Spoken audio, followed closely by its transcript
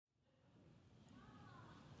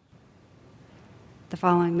The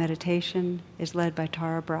following meditation is led by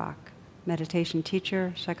Tara Brach, meditation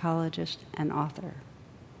teacher, psychologist, and author.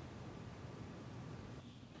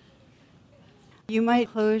 You might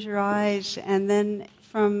close your eyes and then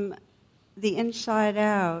from the inside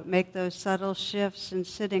out make those subtle shifts in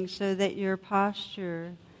sitting so that your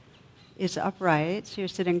posture is upright, so you're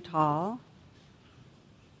sitting tall.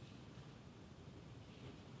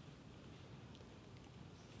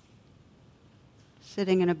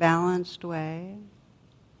 Sitting in a balanced way.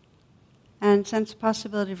 And sense the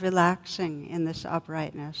possibility of relaxing in this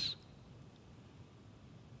uprightness.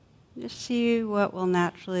 Just see what will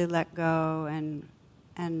naturally let go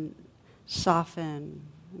and soften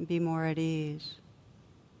and be more at ease.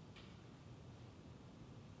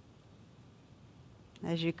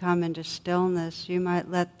 As you come into stillness, you might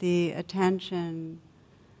let the attention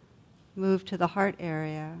move to the heart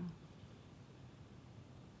area.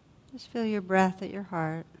 Just feel your breath at your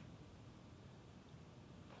heart.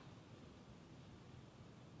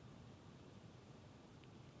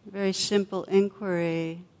 A very simple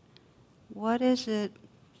inquiry. What is it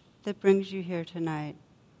that brings you here tonight,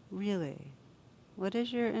 really? What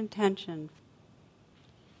is your intention?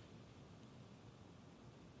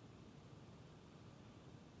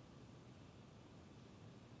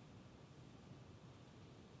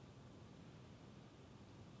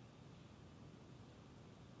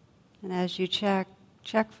 And as you check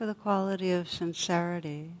for the quality of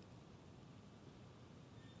sincerity.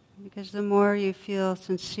 Because the more you feel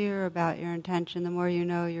sincere about your intention, the more you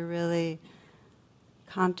know you're really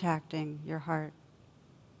contacting your heart.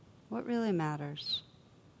 What really matters?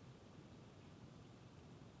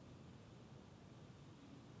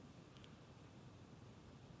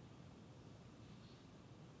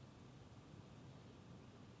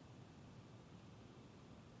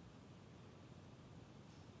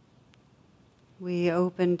 We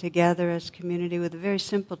open together as community with a very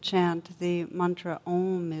simple chant. The mantra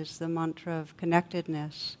Om is the mantra of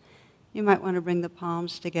connectedness. You might want to bring the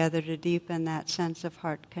palms together to deepen that sense of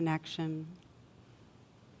heart connection.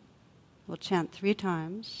 We'll chant 3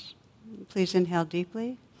 times. Please inhale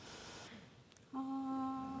deeply.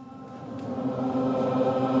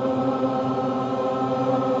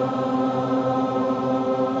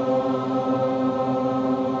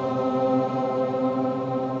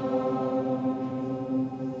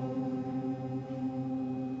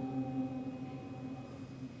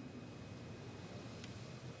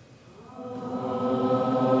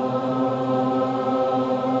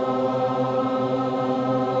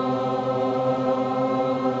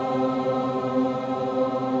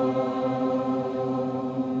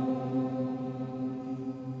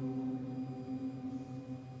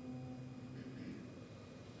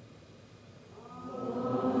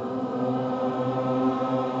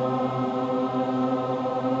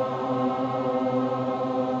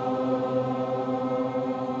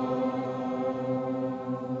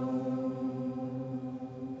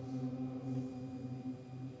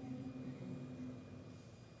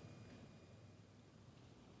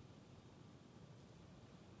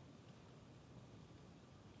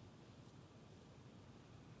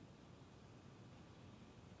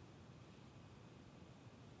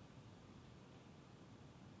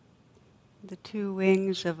 The 2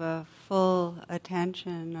 wings of a full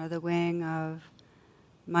attention are the wing of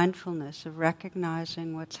mindfulness, of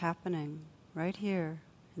recognizing what's happening right here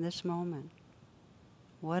in this moment.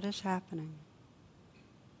 What is happening?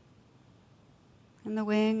 And the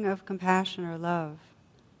wing of compassion or love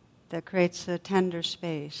that creates a tender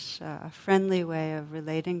space, a friendly way of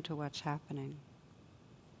relating to what's happening.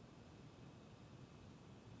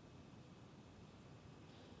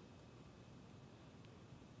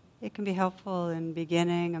 It can be helpful in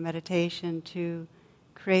beginning a meditation to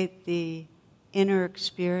create the inner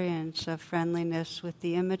experience of friendliness with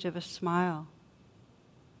the image of a smile.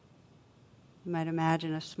 You might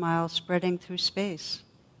imagine a smile spreading through space,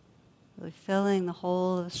 really filling the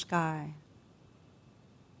whole of the sky.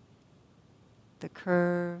 The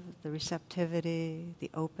curve, the receptivity,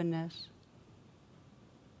 the openness.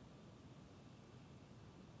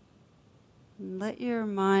 And let your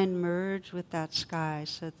mind merge with that sky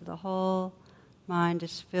so that the whole mind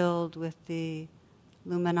is filled with the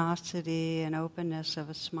luminosity and openness of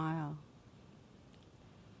a smile.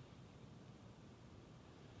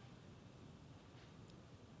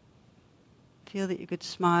 Feel that you could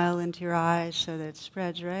smile into your eyes so that it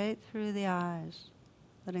spreads right through the eyes,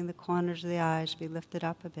 letting the corners of the eyes be lifted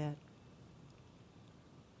up a bit.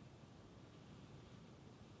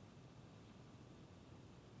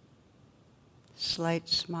 Slight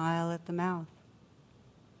smile at the mouth.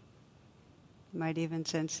 You might even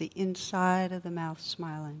sense the inside of the mouth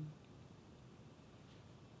smiling.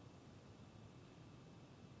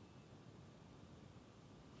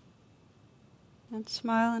 And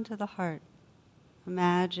smile into the heart.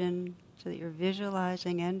 Imagine so that you're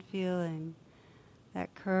visualizing and feeling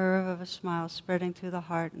that curve of a smile spreading through the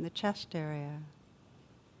heart and the chest area,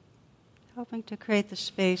 helping to create the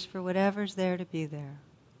space for whatever's there to be there.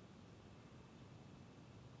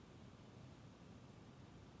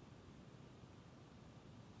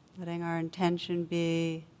 Letting our intention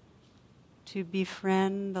be to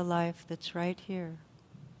befriend the life that's right here,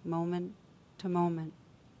 moment to moment.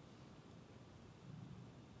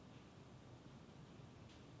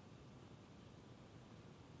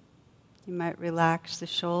 You might relax the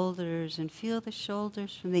shoulders and feel the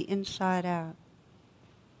shoulders from the inside out.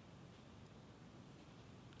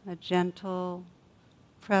 A gentle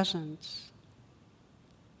presence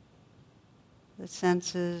that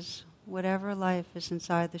senses whatever life is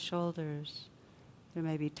inside the shoulders. There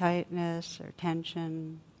may be tightness or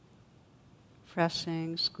tension,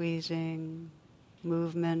 pressing, squeezing,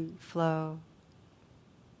 movement, flow.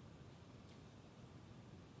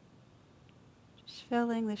 Just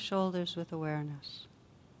filling the shoulders with awareness.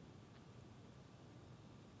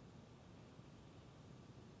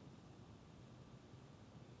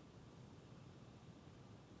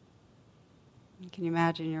 You can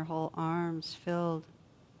imagine your whole arms filled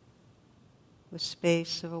with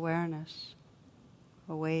space of awareness,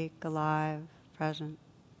 awake, alive, present.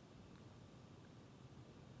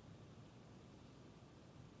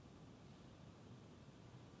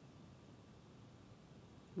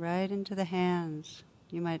 Right into the hands.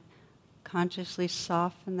 You might consciously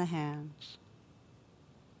soften the hands.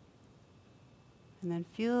 And then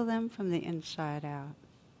feel them from the inside out,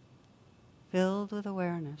 filled with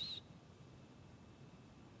awareness.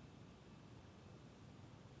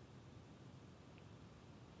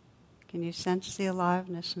 Can you sense the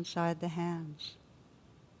aliveness inside the hands?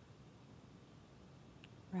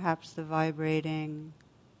 Perhaps the vibrating,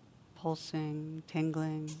 pulsing,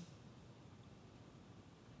 tingling.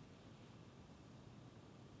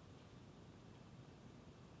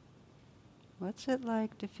 What's it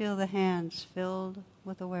like to feel the hands filled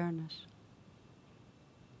with awareness?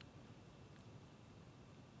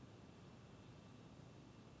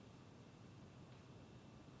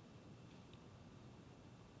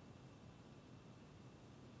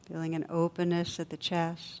 Feeling an openness at the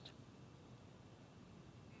chest.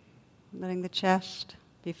 Letting the chest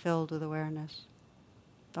be filled with awareness.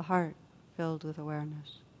 The heart filled with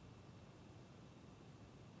awareness.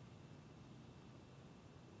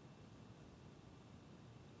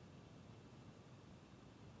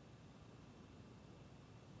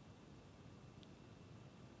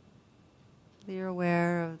 So you're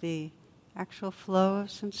aware of the actual flow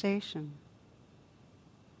of sensation.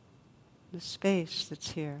 The space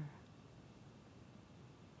that's here.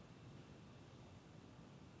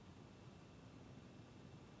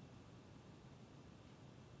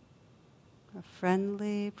 A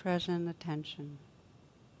friendly, present attention.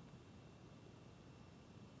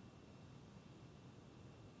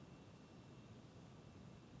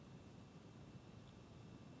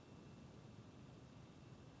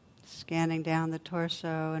 Scanning down the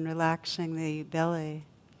torso and relaxing the belly.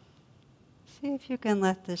 See if you can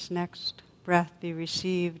let this next breath be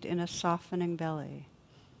received in a softening belly.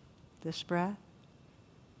 This breath.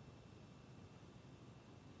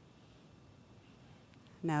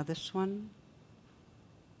 Now this one.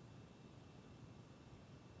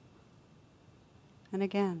 And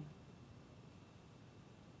again.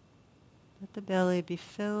 Let the belly be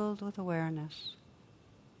filled with awareness.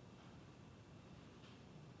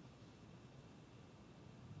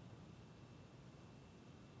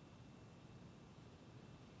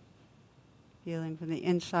 Feeling from the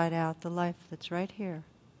inside out the life that's right here.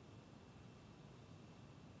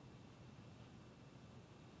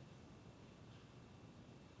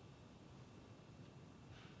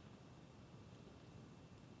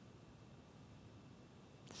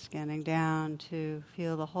 Scanning down to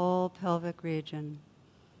feel the whole pelvic region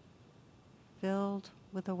filled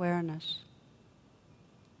with awareness.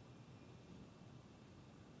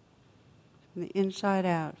 From the inside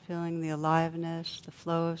out, feeling the aliveness, the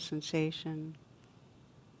flow of sensation.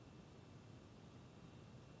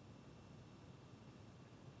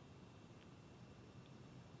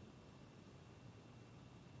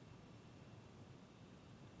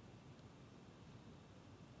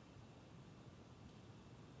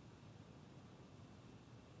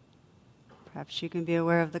 Perhaps you can be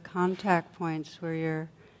aware of the contact points where you're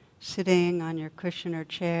sitting on your cushion or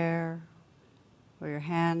chair, where your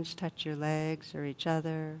hands touch your legs or each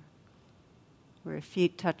other, where your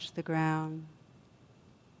feet touch the ground,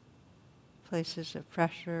 places of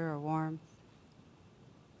pressure or warmth.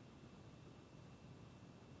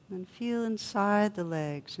 And feel inside the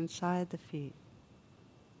legs, inside the feet.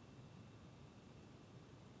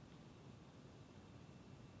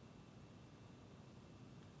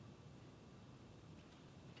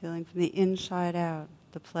 Feeling from the inside out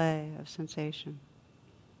the play of sensation.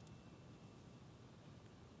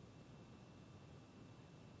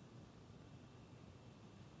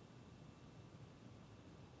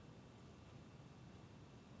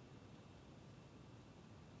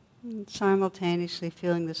 And simultaneously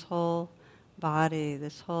feeling this whole body,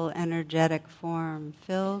 this whole energetic form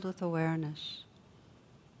filled with awareness.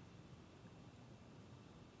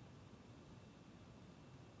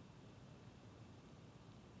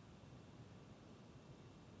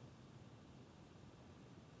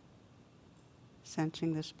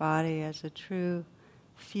 Sensing this body as a true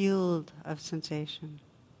field of sensation.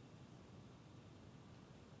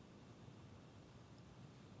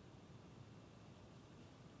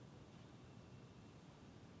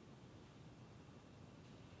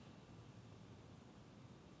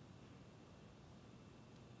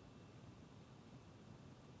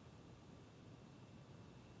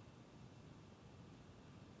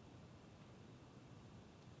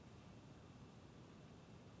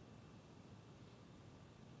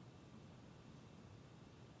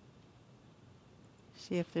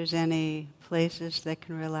 See if there's any places that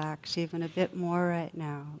can relax even a bit more right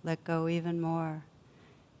now. Let go even more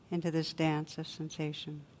into this dance of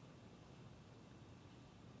sensation.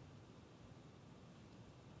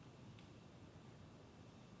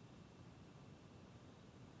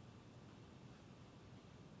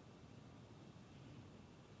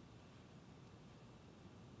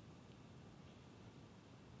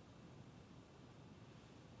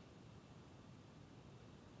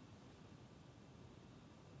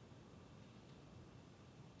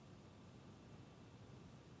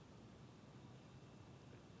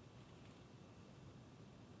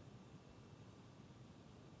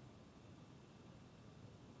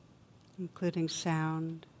 Including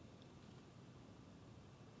sound,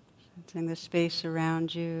 sensing the space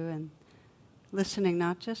around you and listening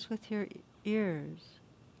not just with your ears,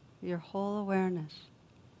 your whole awareness.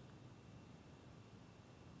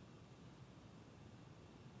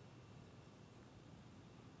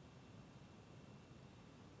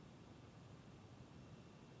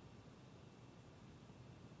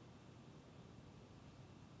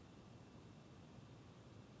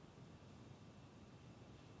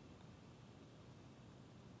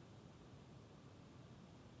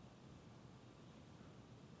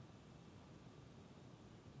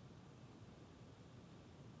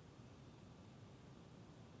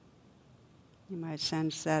 You might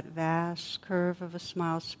sense that vast curve of a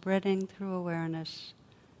smile spreading through awareness,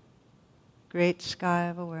 great sky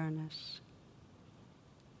of awareness.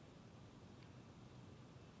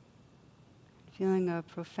 Feeling a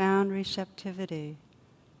profound receptivity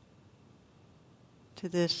to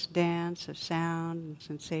this dance of sound and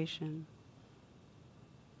sensation.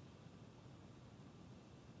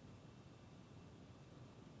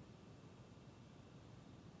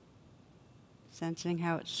 Sensing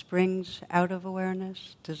how it springs out of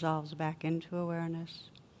awareness, dissolves back into awareness.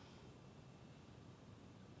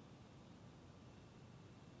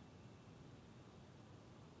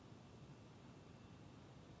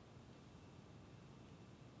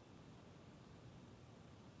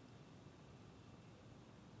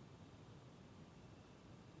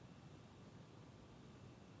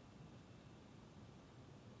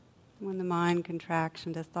 When the mind contracts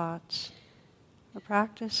into thoughts, our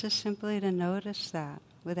practice is simply to notice that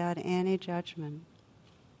without any judgment,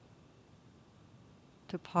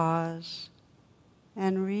 to pause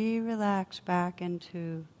and relax back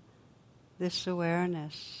into this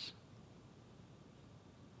awareness,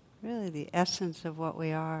 really the essence of what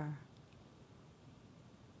we are.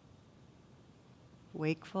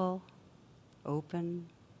 Wakeful, open,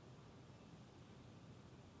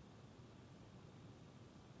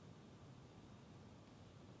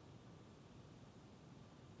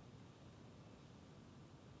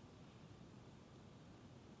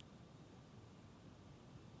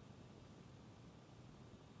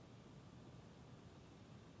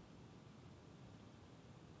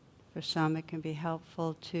 for some, it can be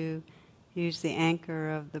helpful to use the anchor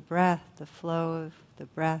of the breath, the flow of the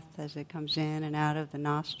breath as it comes in and out of the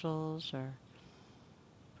nostrils, or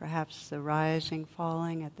perhaps the rising,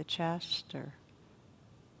 falling at the chest, or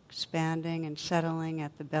expanding and settling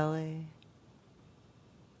at the belly,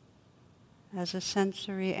 as a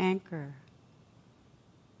sensory anchor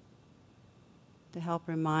to help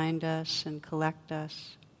remind us and collect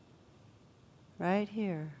us right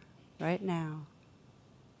here, right now.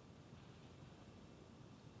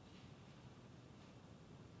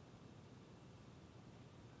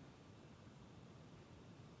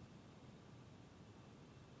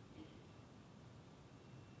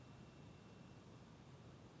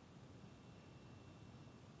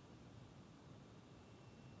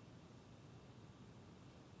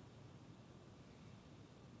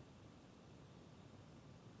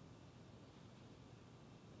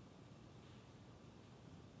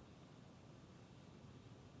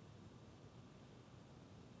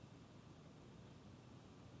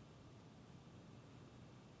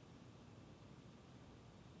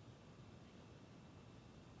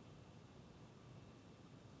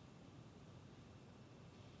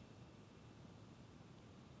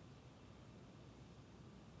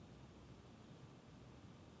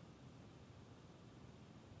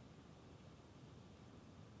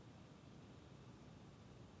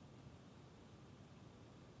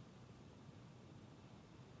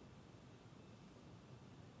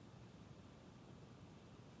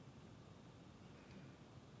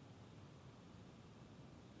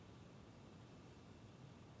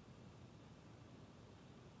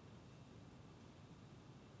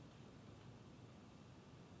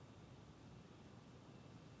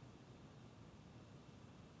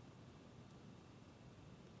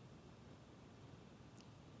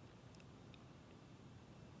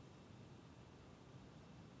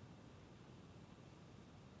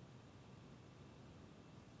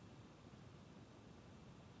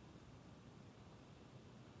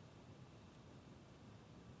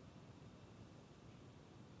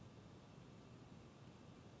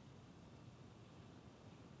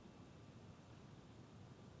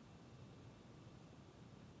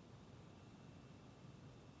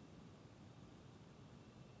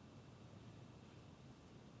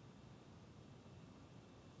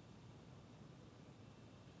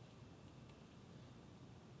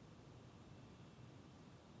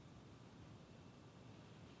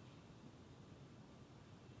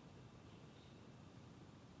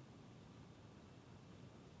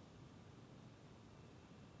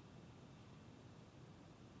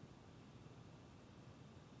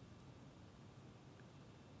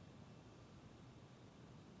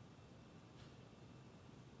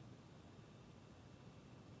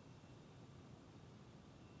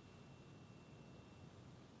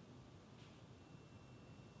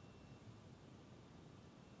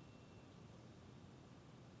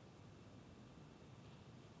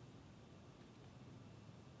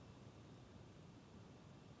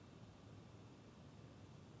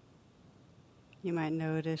 You might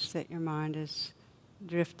notice that your mind is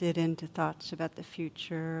drifted into thoughts about the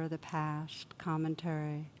future or the past,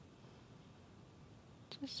 commentary.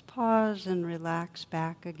 Just pause and relax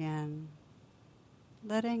back again,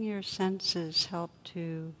 letting your senses help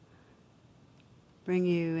to bring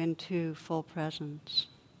you into full presence,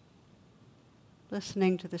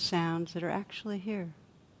 listening to the sounds that are actually here.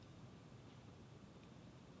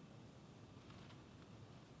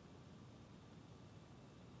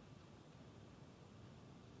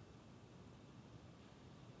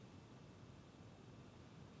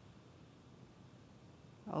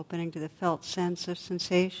 Opening to the felt sense of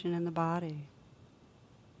sensation in the body.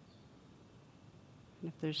 And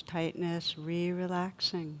if there's tightness,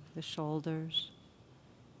 relaxing the shoulders,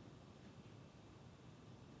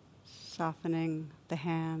 softening the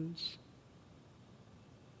hands,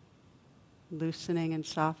 loosening and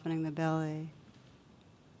softening the belly.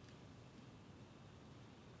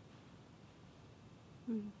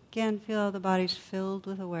 Again, feel how the body's filled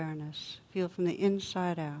with awareness. Feel from the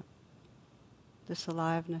inside out this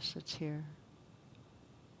aliveness that's here.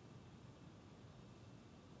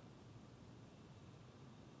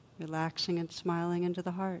 Relaxing and smiling into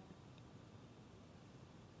the heart.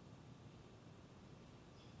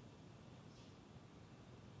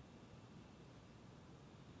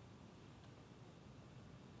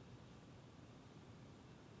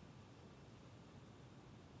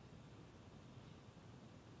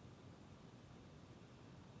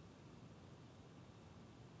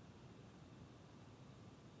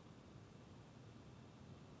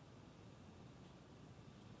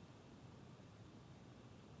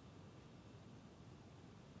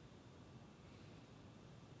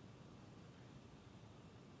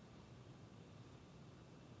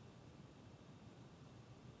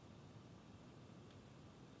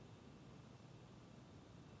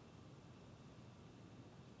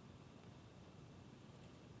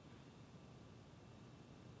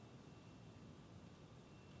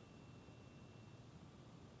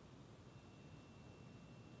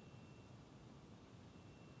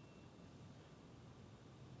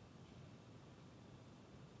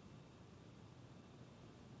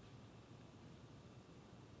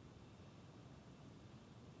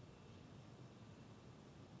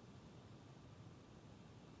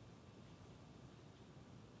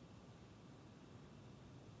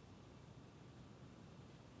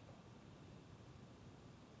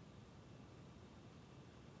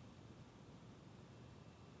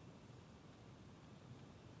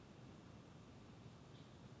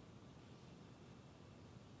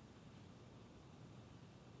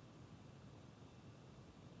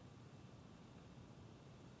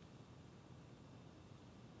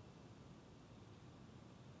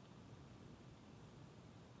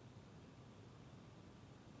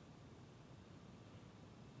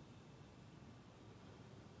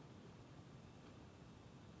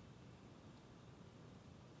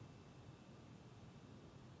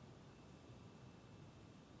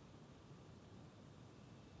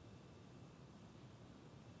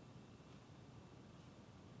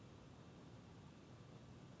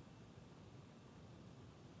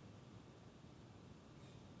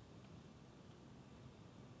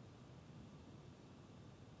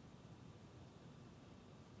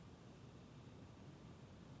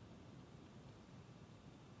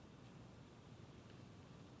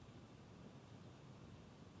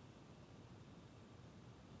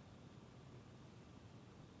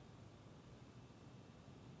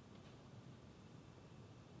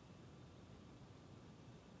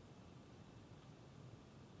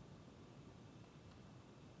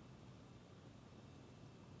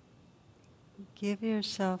 Give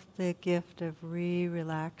yourself the gift of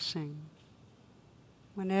relaxing.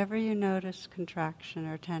 Whenever you notice contraction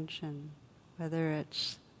or tension, whether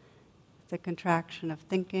it's the contraction of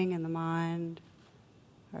thinking in the mind,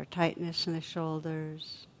 or tightness in the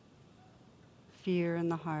shoulders, fear in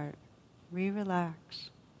the heart, relax.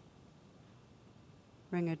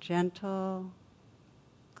 Bring a gentle,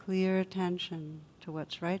 clear attention to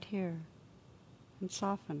what's right here and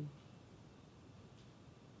soften.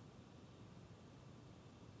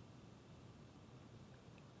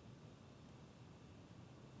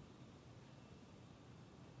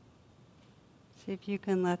 See if you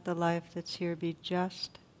can let the life that's here be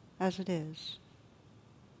just as it is.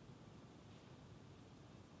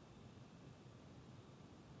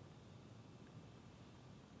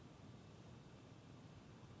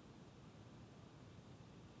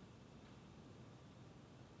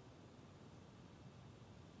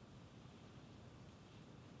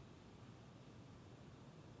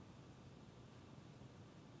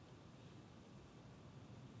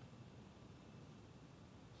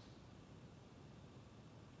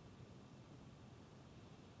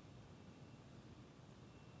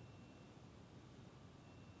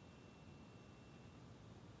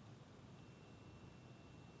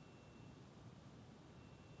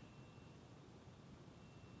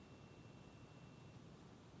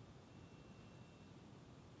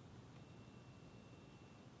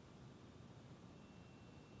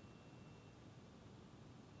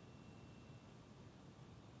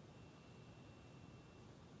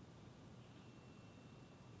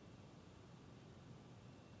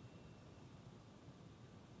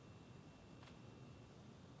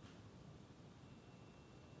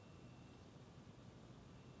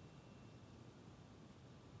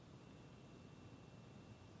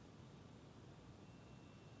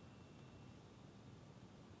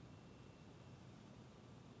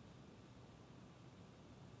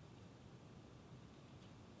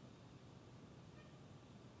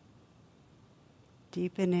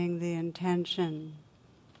 deepening the intention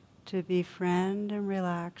to befriend and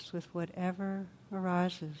relax with whatever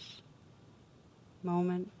arises,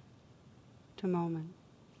 moment to moment.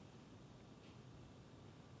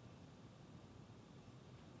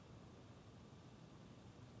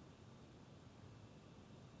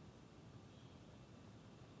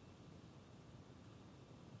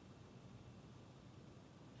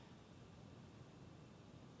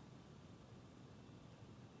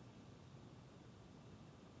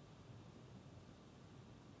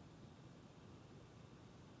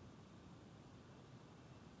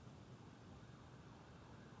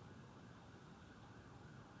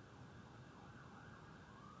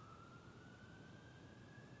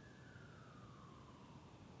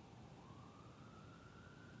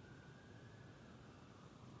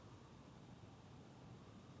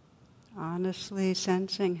 Honestly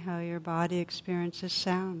sensing how your body experiences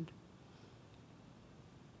sound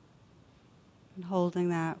and holding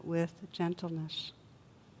that with gentleness.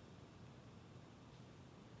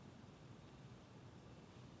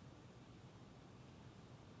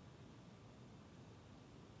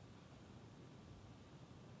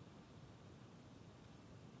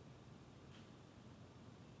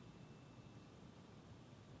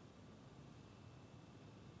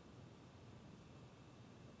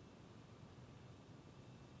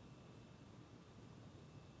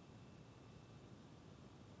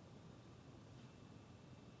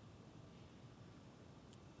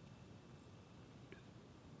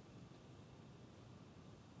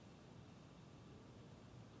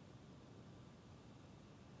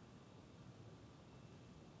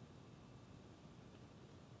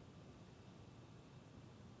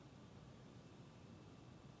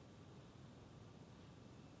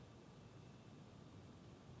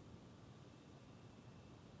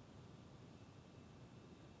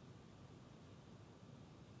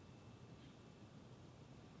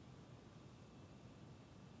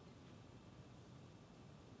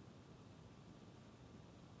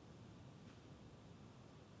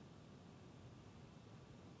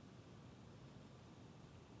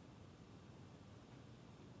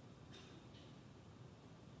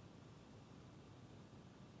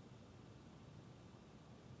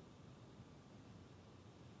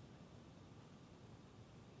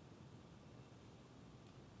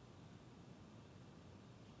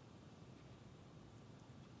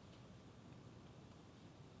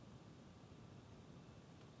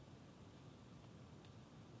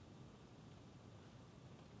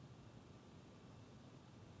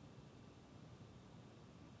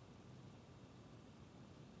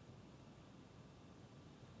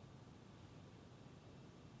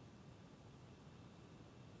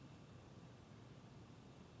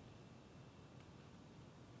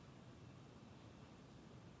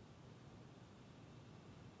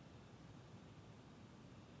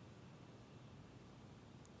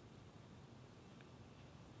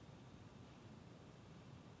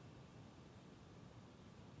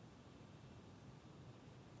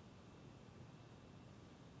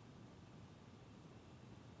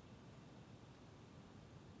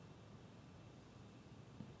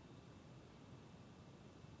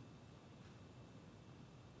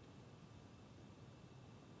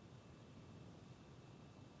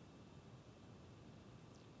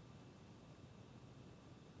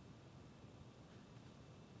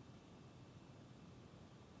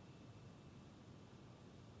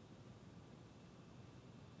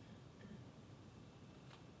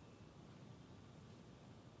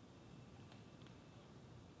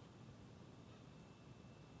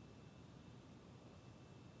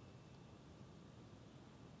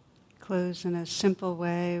 Close in a simple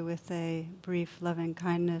way with a brief loving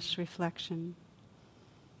kindness reflection.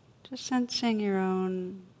 Just sensing your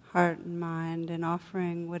own heart and mind and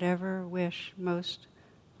offering whatever wish most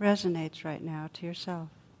resonates right now to yourself.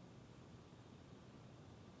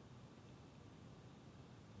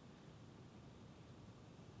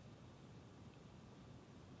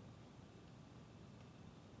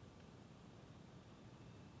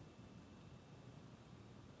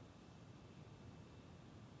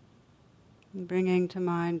 And bringing to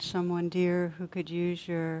mind someone dear who could use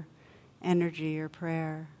your energy or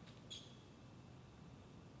prayer.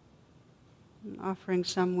 And offering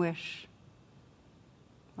some wish,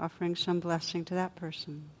 offering some blessing to that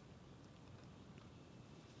person.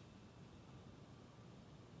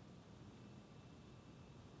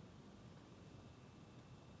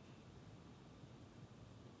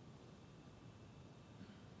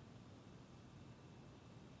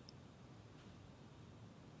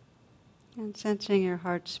 And sensing your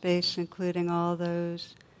heart space, including all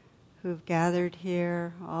those who've gathered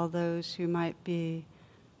here, all those who might be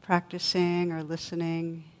practicing or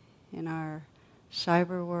listening in our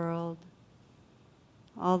cyber world,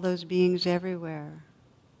 all those beings everywhere,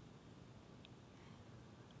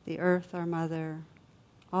 the earth, our mother,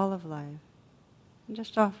 all of life, and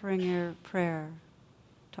just offering your prayer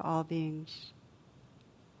to all beings.